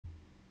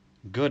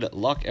Good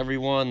luck,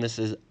 everyone. This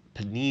is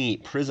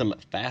Panini Prizm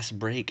Fast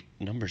Break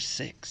number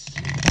 6.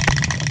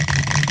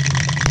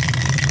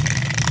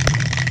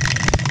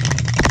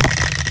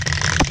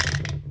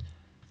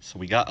 So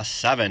we got a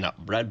 7.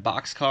 Red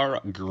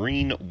boxcar,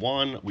 green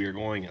 1. We are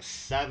going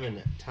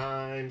 7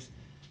 times.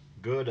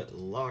 Good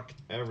luck,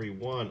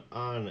 everyone,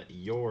 on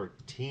your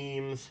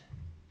teams.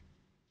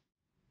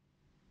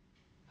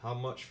 How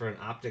much for an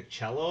optic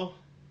cello?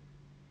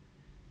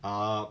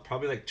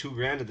 Probably like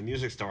 $2,000 at the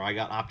music store. I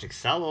got optic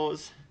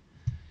cellos.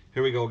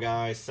 Here we go,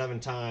 guys. 7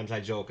 times. I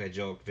joke,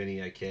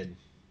 Vinny, I kid.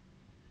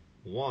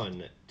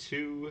 1,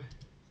 2,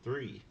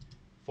 3,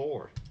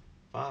 4,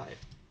 5,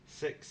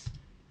 6,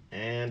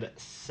 and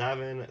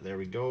 7. There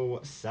we go.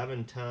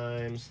 7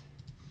 times.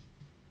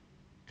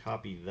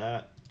 Copy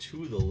that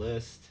to the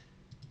list.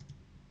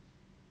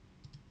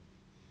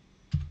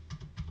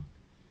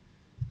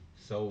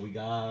 So we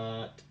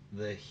got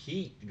the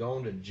Heat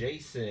going to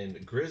Jason.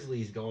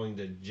 Grizzlies going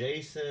to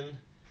Jason.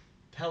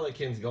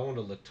 Pelicans going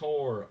to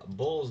Latour.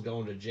 Bulls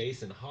going to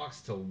Jason. Hawks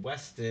to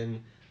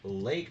Weston.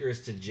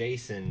 Lakers to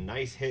Jason.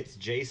 Nice hits,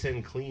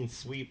 Jason. Clean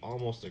sweep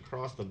almost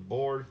across the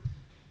board.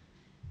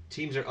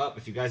 Teams are up.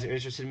 If you guys are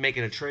interested in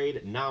making a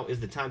trade, now is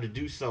the time to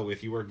do so.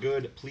 If you are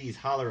good, please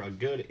holler a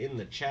good in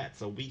the chat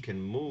so we can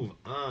move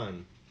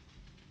on.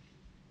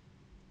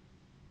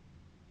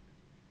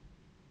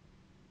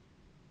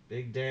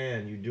 Big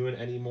Dan, you doing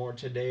any more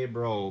today,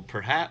 bro?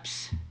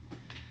 Perhaps.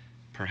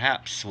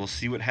 Perhaps. We'll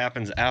see what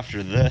happens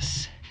after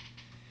this.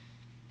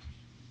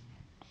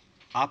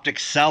 Optic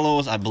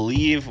cellos, I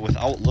believe,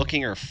 without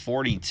looking, are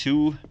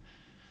 42.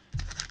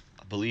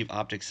 I believe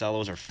optic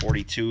cellos are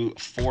 42.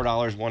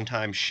 $4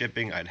 one-time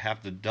shipping. I'd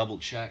have to double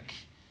check.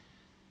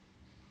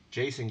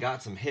 Jason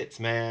got some hits,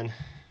 man.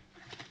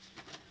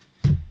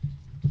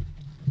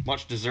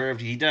 Much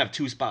deserved. He did have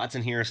 2 spots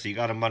in here, so you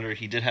got him under.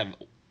 He did have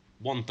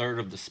 1/3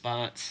 of the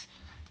spots.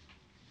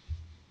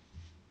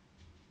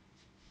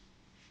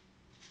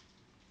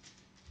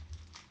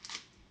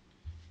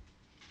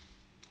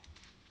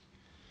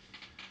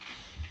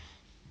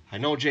 I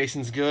know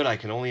Jason's good. I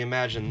can only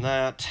imagine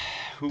that.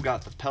 Who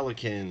got the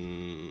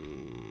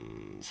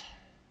Pelicans?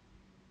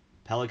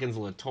 Pelicans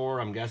Latour.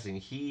 I'm guessing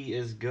he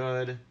is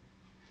good.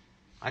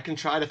 I can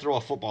try to throw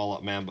a football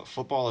up, man, but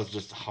football is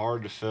just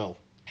hard to fill.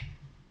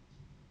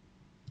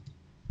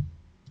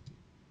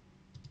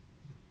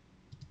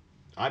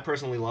 I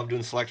personally love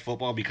doing select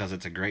football because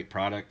it's a great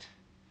product.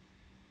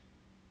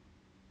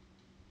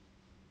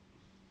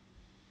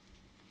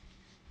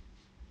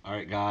 All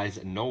right,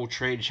 guys, no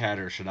trade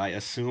chatter. Should I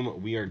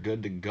assume we are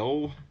good to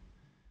go? Is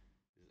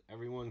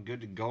everyone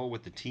good to go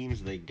with the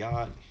teams they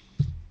got?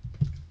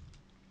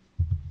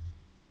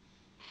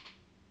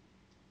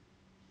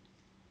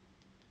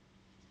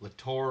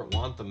 Latour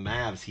want the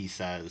Mavs, he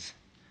says.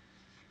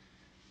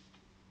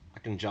 I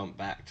can jump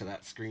back to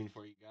that screen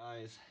for you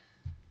guys.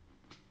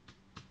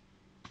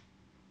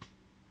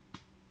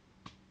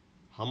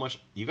 How much?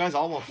 You guys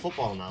all want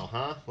football now,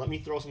 huh? Let me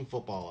throw some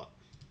football up.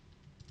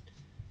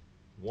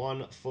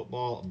 1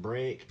 football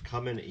break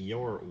coming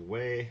your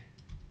way.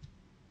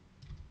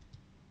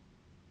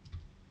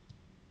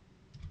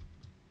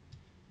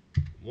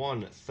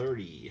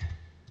 $130.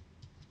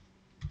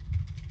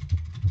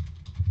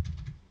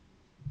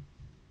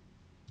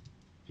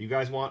 If you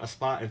guys want a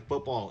spot in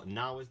football,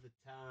 now is the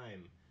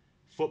time.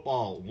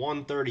 Football,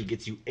 $130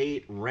 gets you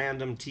 8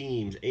 random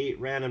teams. 8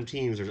 random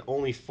teams. There's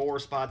only 4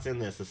 spots in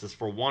this. This is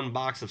for 1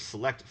 box of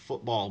select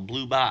football.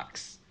 Blue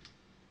box.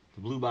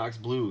 The Blue Box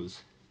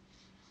Blues.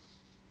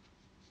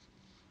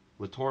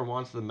 Latour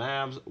wants the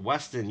Mavs.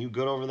 Weston, you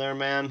good over there,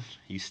 man?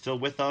 You still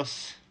with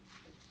us?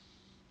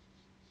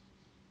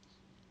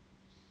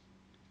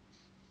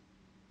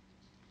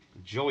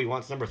 Joey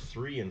wants number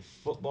 3 in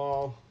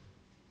football.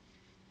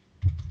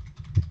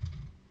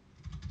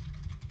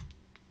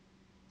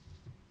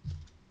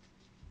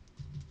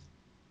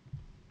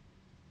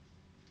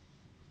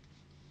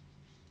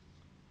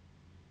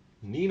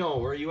 Nino,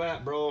 where you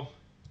at, bro?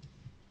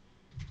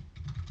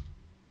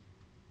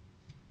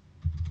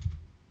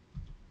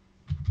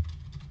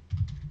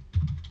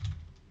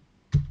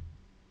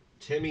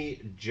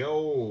 Timmy,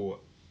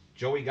 Joe.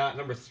 Joey got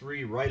number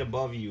 3 right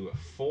above you.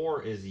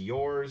 4 is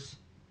yours.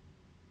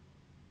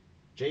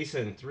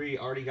 Jason, 3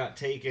 already got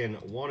taken.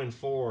 1 and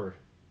 4.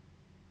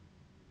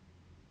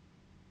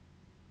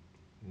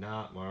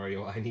 Not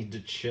Mario. I need to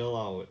chill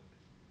out.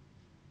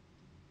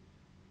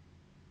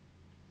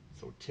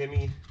 So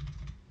Timmy.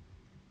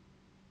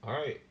 All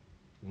right.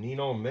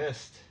 Nino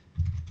missed.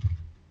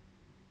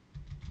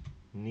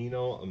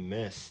 Nino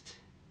missed.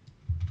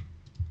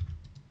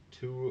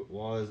 2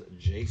 was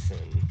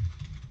Jason.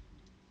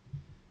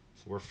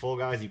 So we're full,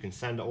 guys. You can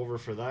send over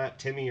for that.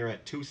 Timmy, you're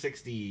at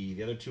 260.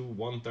 The other 2,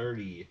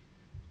 130.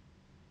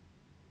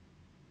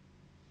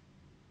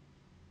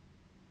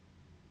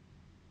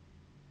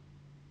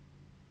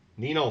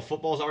 Nino,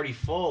 football's already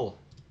full.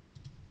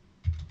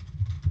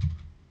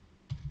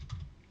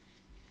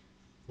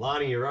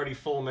 Lonnie, you're already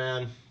full,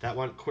 man. That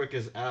went quick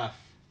as F.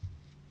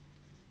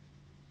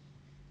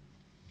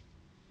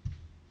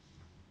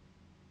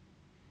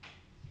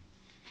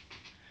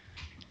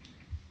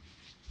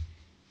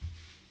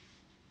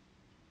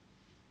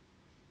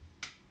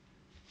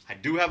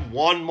 do have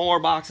one more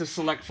box of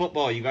Select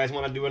Football. You guys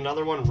want to do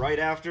another one right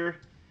after?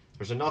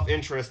 There's enough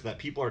interest that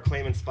people are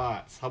claiming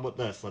spots. How about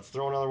this? Let's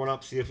throw another one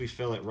up, see if we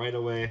fill it right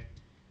away.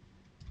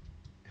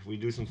 If we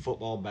do some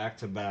football back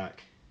to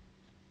back.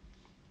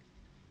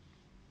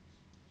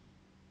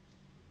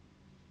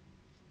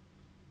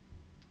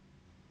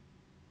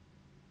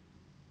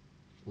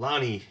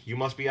 Lonnie, you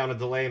must be on a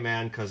delay,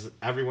 man, because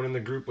everyone in the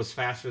group was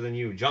faster than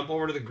you. Jump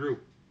over to the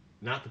group,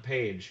 not the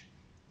page.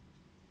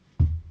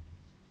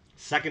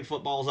 Second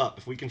football's up.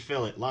 If we can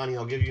fill it. Lonnie,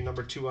 I'll give you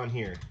number 2 on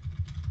here.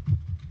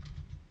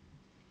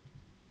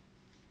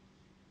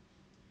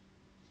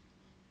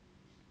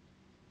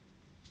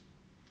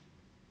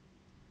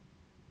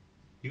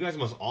 You guys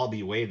must all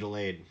be way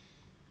delayed.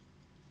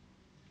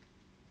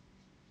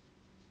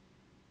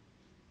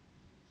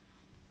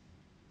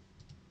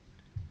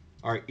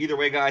 All right, either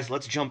way, guys,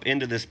 let's jump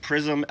into this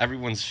Prizm.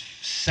 Everyone's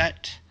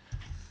set.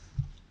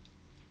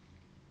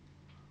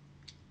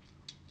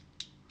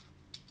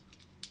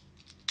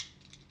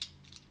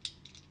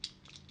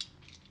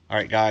 All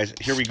right, guys,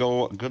 here we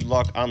go. Good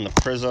luck on the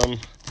Prizm.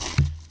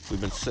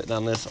 We've been sitting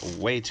on this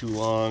way too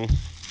long.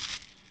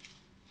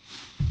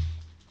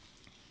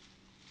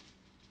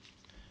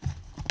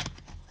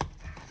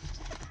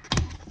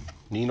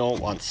 Nino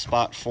wants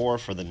spot 4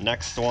 for the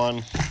next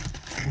one.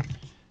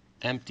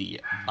 Empty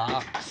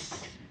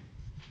box.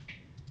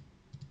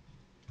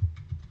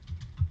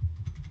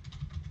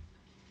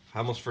 I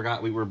almost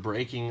forgot we were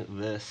breaking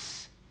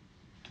this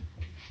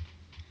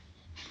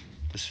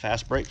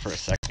fast break for a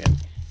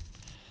second.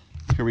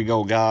 Here we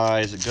go,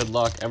 guys. Good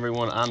luck,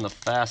 everyone, on the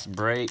fast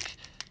break.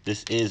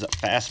 This is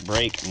fast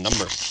break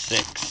number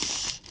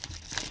 6.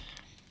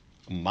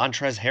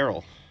 Montrezl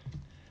Harrell,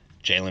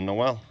 Jalen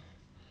Noel,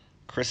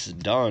 Chris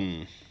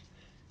Dunn,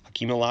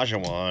 Hakeem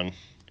Olajuwon,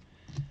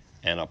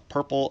 and a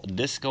purple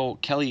disco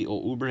Kelly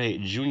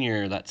Oubre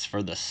Jr. That's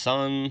for the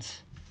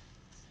Suns.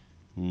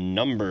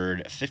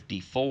 Numbered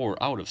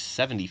 54 out of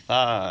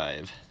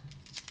 75.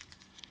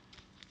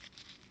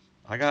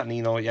 I got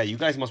Nino. Yeah, you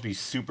guys must be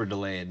super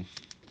delayed.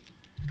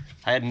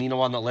 I had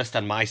Nino on the list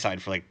on my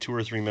side for like 2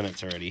 or 3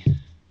 minutes already.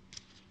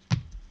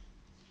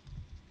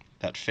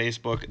 That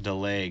Facebook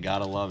delay,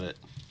 gotta love it.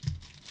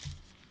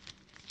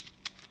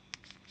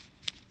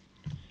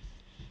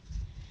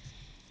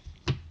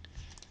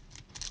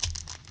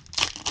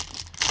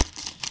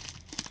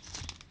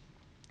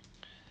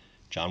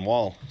 John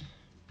Wall,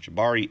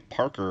 Jabari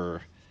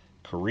Parker,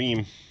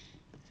 Kareem,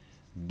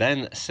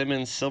 Ben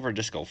Simmons, Silver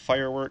Disco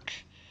Firework,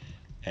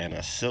 and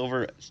a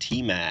silver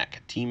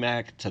T-Mac.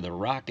 T-Mac to the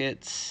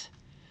Rockets.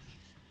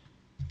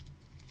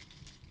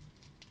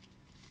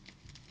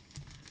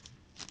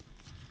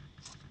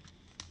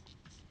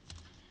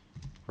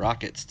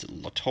 Rockets to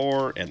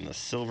Latour, and the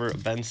silver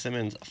Ben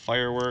Simmons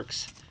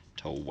Fireworks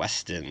to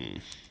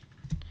Weston.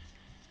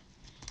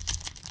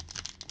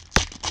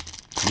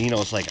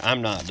 Nino's like,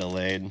 I'm not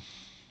delayed.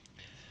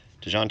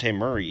 DeJounte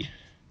Murray,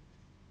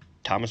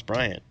 Thomas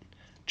Bryant,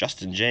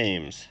 Justin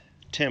James,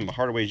 Tim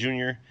Hardaway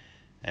Jr.,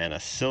 and a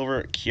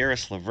silver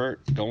Kieris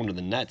LeVert going to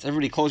the Nets.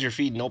 Everybody close your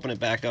feed and open it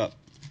back up.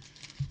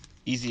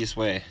 Easiest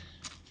way.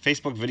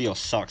 Facebook video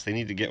sucks. They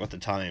need to get with the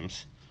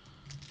times.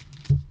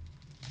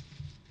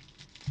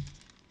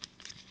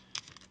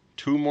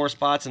 2 more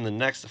spots in the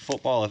next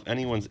football if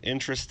anyone's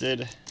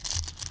interested.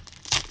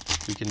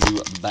 We can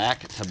do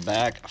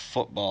back-to-back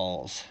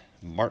footballs.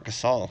 Marc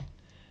Gasol,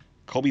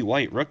 Kobe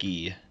White,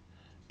 rookie,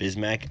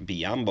 Bismack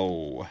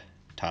Biyombo,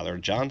 Tyler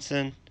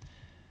Johnson,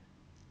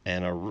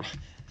 and I'm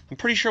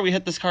pretty sure we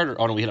hit this card.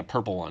 Oh, no, we hit a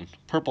purple one.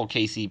 Purple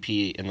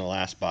KCP in the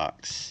last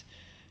box.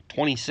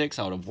 26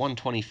 out of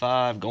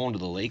 125 going to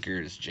the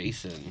Lakers,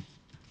 Jason.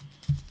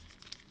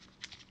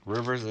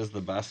 Rivers is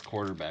the best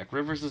quarterback.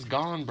 Rivers is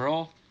gone,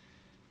 bro.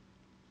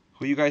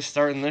 Who you guys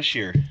starting this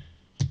year?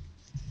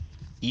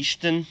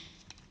 Easton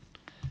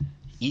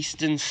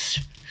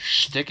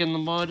stick in the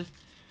mud.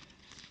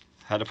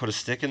 Had to put a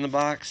stick in the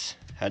box.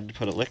 Had to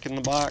put a lick in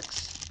the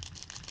box.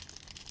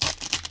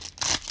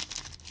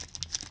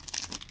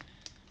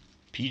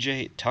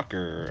 PJ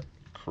Tucker,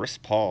 Chris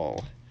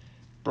Paul,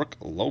 Brooke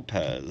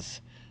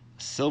Lopez,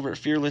 Silver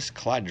Fearless,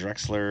 Clyde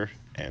Drexler,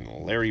 and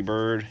Larry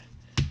Bird.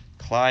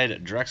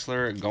 Clyde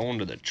Drexler going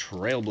to the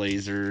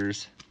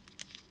Trailblazers.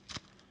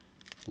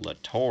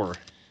 Latour.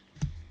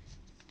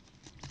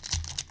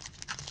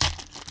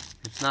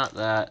 It's not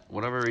that.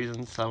 Whatever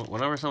reason,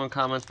 whenever someone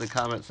comments in the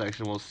comment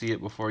section, we'll see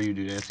it before you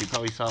do this. You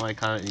probably saw my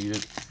comment and you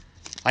didn't.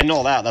 I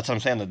know that. That's what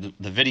I'm saying.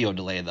 The video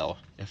delay, though.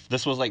 If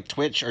this was like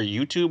Twitch or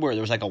YouTube where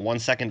there was like a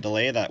 1-second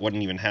delay, that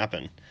wouldn't even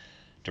happen.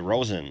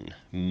 DeRozan,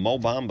 Mo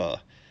Bamba,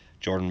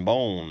 Jordan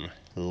Bone,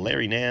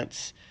 Larry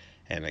Nance,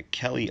 and a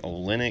Kelly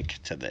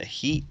Olynyk to the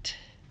Heat.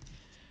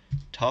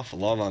 Tough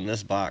love on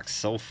this box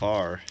so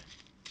far.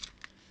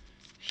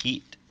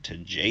 Heat to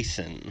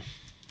Jason.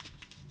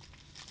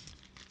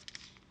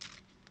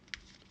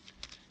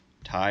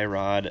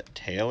 Tyrod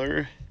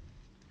Taylor.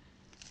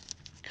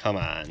 Come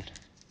on.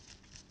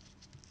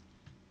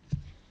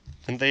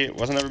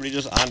 Wasn't everybody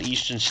just on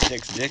Easton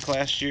Stick's dick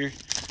last year?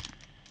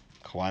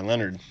 Kawhi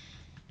Leonard.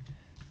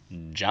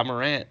 Ja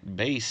Morant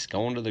base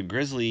going to the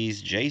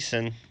Grizzlies.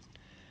 Jason.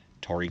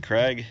 Torrey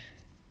Craig.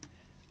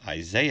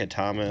 Isaiah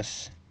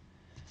Thomas.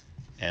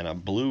 And a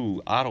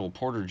blue Otto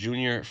Porter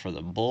Jr. for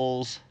the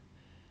Bulls.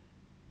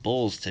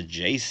 Bulls to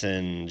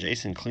Jason.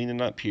 Jason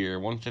cleaning up here.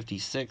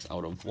 156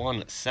 out of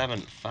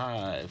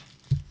 175.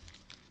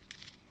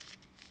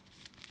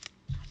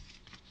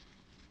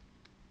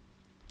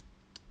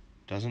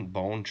 Doesn't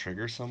bone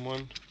trigger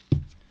someone?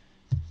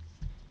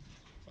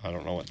 I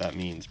don't know what that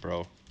means,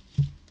 bro.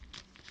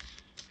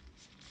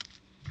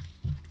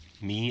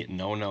 Me,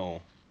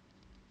 no.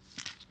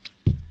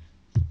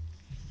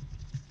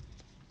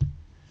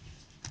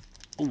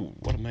 Ooh,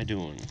 what am I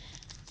doing?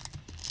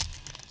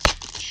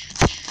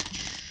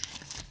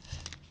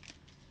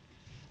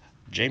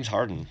 James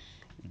Harden,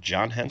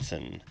 John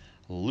Henson,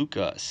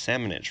 Luka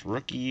Samanic,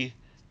 rookie,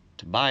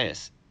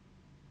 Tobias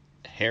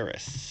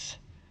Harris,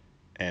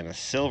 and a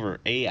silver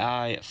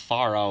AI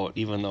far out,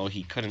 even though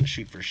he couldn't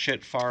shoot for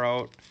shit far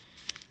out.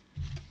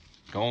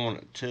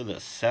 Going to the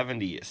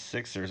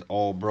 76ers.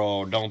 Oh,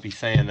 bro, don't be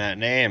saying that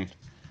name.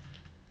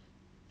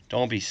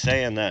 Don't be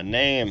saying that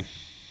name.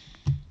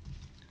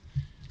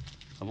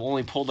 I've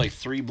only pulled like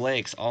 3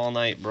 Blakes all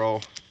night,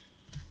 bro.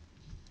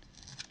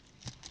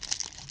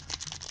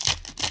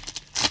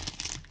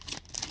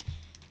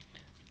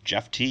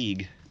 Jeff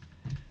Teague,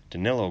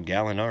 Danilo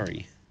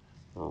Gallinari,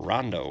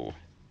 Rondo,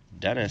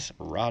 Dennis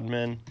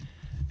Rodman,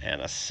 and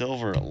a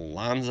silver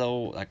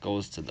Lonzo that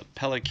goes to the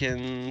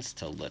Pelicans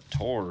to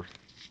Latour.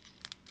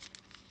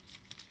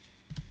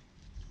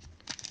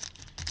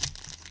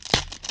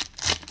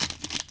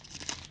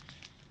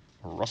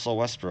 Russell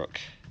Westbrook,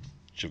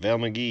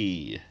 JaVale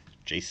McGee,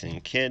 Jason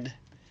Kidd,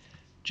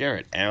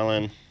 Jarrett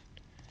Allen,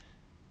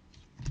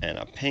 and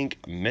a pink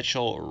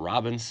Mitchell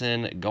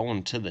Robinson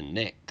going to the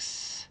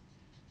Knicks.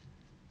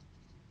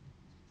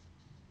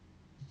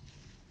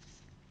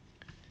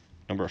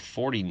 Number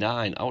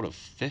 49 out of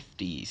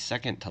 50,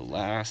 second to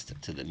last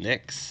to the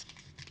Knicks.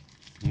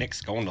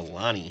 Knicks going to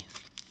Lonnie.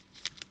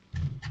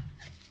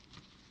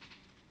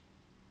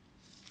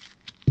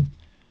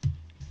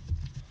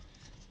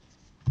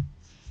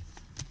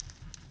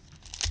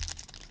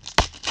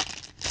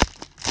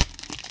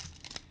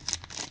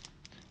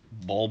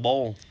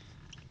 Bol,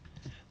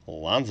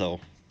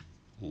 Lonzo,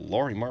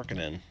 Lauri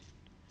Markkanen,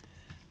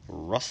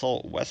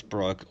 Russell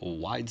Westbrook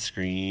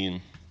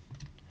widescreen,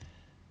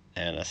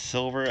 and a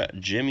silver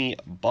Jimmy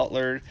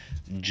Butler,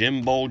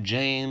 Jimbo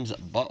James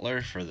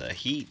Butler for the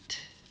Heat.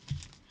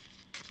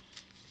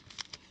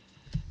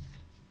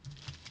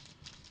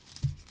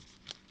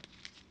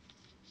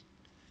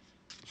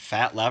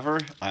 Fat Lever,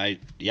 I'm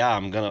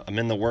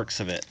in the works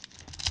of it.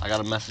 I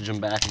gotta message him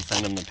back and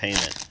send him the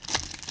payment.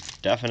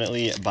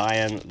 Definitely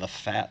buying the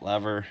Fat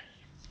Lever.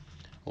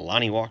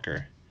 Lonnie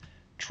Walker,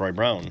 Troy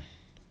Brown,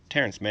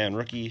 Terrence Mann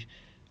rookie,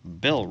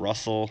 Bill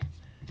Russell,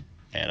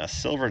 and a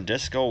silver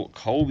disco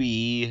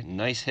Kobe.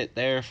 Nice hit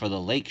there for the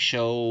Lake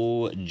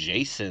Show,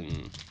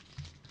 Jason.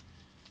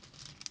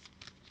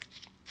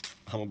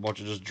 I'm about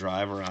to just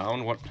drive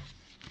around. What?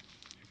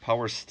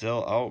 Power's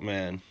still out,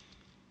 man.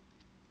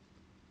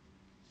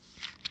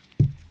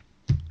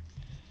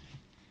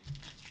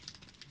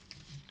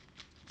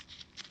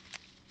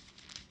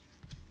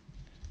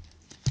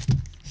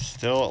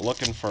 Still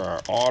looking for our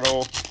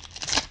auto.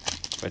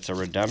 If it's a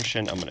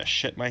redemption, I'm going to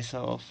shit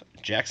myself.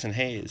 Jackson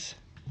Hayes.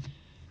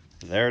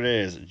 There it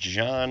is.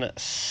 John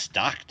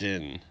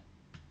Stockton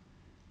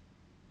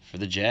for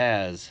the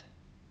Jazz.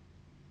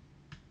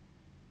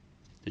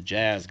 The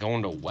Jazz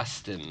going to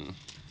Weston.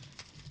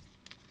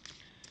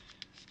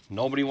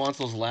 Nobody wants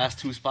those last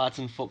 2 spots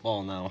in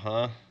football now,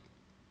 huh?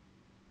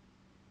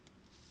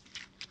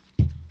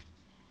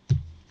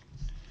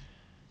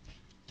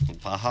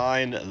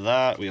 Behind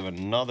that, we have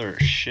another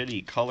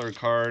shitty color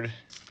card.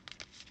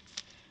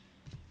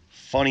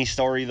 Funny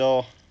story,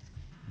 though.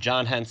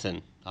 John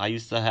Henson. I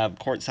used to have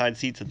courtside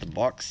seats at the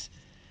Bucks.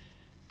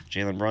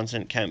 Jalen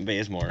Brunson, Kent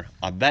Bazemore.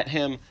 I bet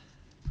him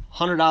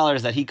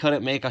 $100 that he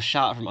couldn't make a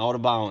shot from out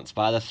of bounds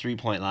by the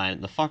 3-point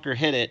line. The fucker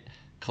hit it,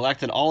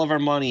 collected all of our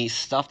money,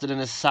 stuffed it in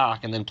his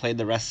sock, and then played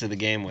the rest of the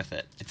game with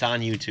it. It's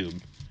on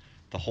YouTube.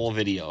 The whole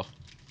video.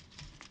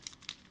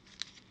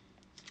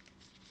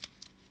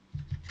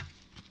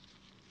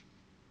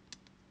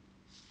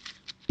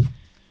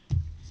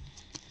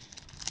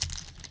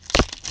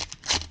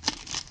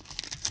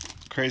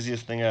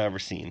 Craziest thing I've ever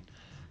seen.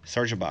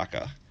 Serge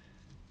Ibaka,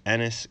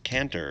 Enes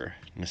Kanter,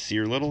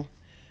 Nasir Little,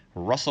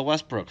 Russell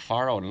Westbrook,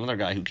 far out, another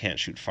guy who can't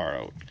shoot far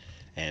out,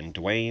 and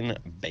Dwayne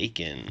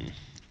Bacon.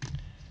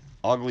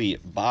 Ugly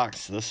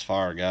box this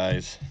far,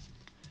 guys.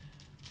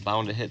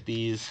 Bound to hit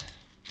these.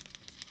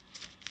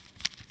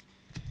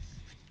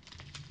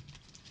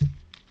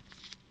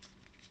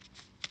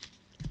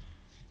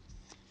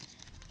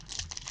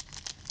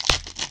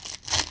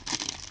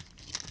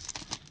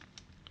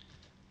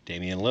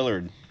 Damian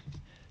Lillard,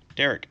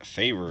 Derek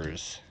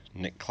Favors,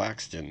 Nick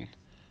Claxton,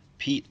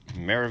 Pete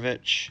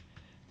Maravich,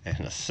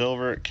 and a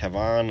silver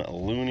Kevon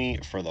Looney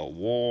for the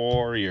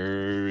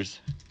Warriors.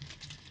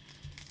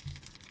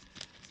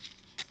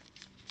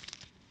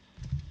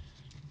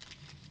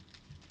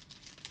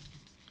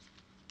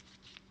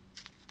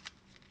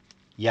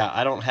 Yeah,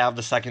 I don't have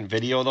the second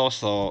video though,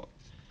 so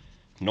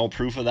no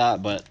proof of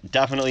that, but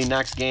definitely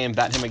next game,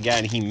 bet him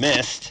again. He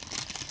missed.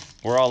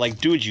 We're all like,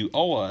 dude, you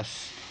owe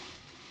us.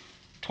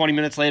 20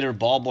 minutes later,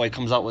 Ball Boy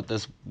comes out with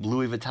this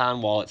Louis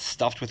Vuitton wallet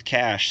stuffed with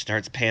cash,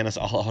 starts paying us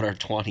all out our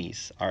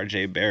 20s.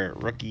 RJ Barrett,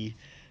 rookie.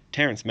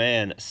 Terrence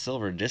Mann,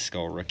 Silver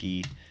Disco,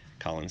 rookie.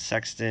 Colin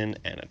Sexton,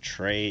 and a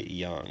Trey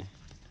Young.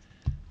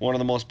 One of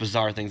the most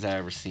bizarre things I've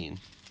ever seen.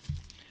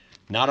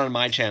 Not on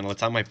my channel,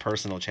 it's on my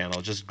personal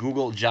channel. Just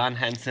Google John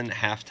Henson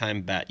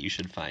halftime bet. You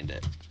should find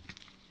it.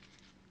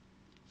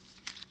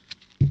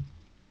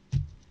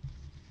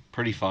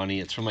 Pretty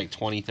funny. It's from like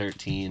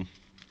 2013.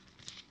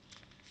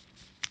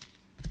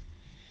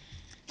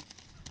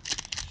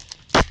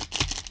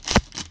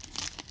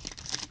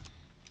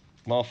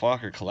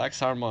 Motherfucker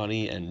collects our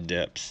money and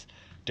dips.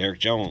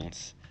 Derek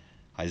Jones,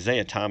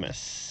 Isaiah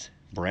Thomas,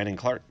 Brandon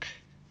Clark,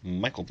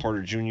 Michael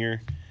Porter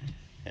Jr.,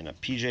 and a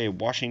PJ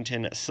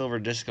Washington Silver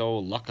Disco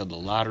Luck of the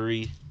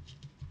Lottery.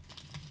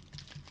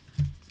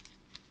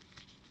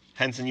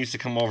 Henson used to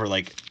come over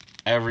like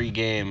every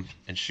game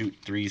and shoot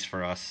threes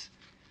for us.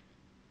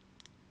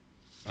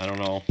 I don't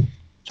know,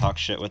 talk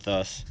shit with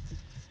us.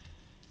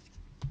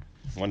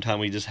 One time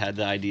we just had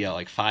the idea,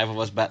 like 5 of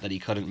us bet that he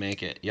couldn't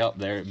make it. Yup,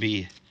 there it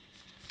be.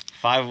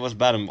 5 of us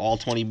bet him all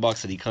 20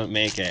 bucks that he couldn't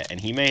make it, and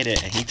he made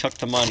it, and he took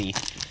the money,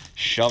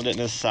 shoved it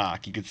in his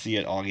sock. You could see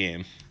it all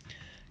game.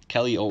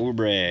 Kelly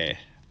Oubre,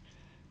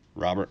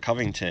 Robert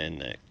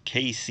Covington,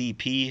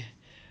 KCP,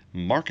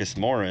 Marcus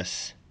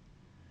Morris.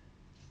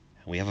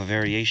 We have a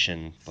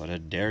variation, but a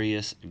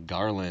Darius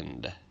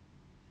Garland.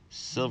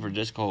 Silver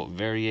Disco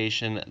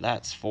variation,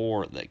 that's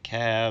for the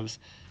Cavs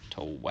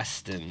to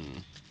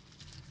Weston.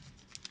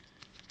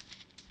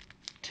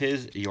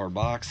 Tis your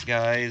box,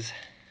 guys.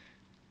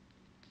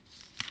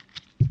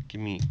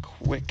 Give me a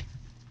quick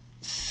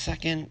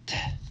second.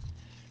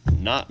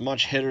 Not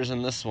much hitters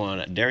in this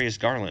one. Darius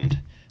Garland,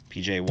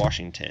 PJ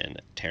Washington,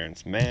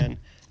 Terrence Mann,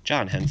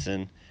 John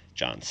Henson,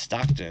 John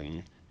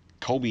Stockton,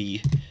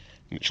 Kobe,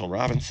 Mitchell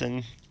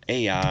Robinson,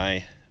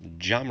 AI,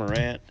 John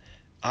Morant,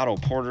 Otto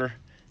Porter,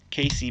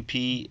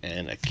 KCP,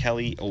 and a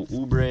Kelly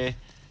Oubre.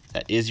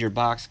 That is your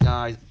box,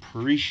 guys.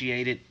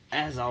 Appreciate it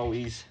as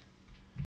always.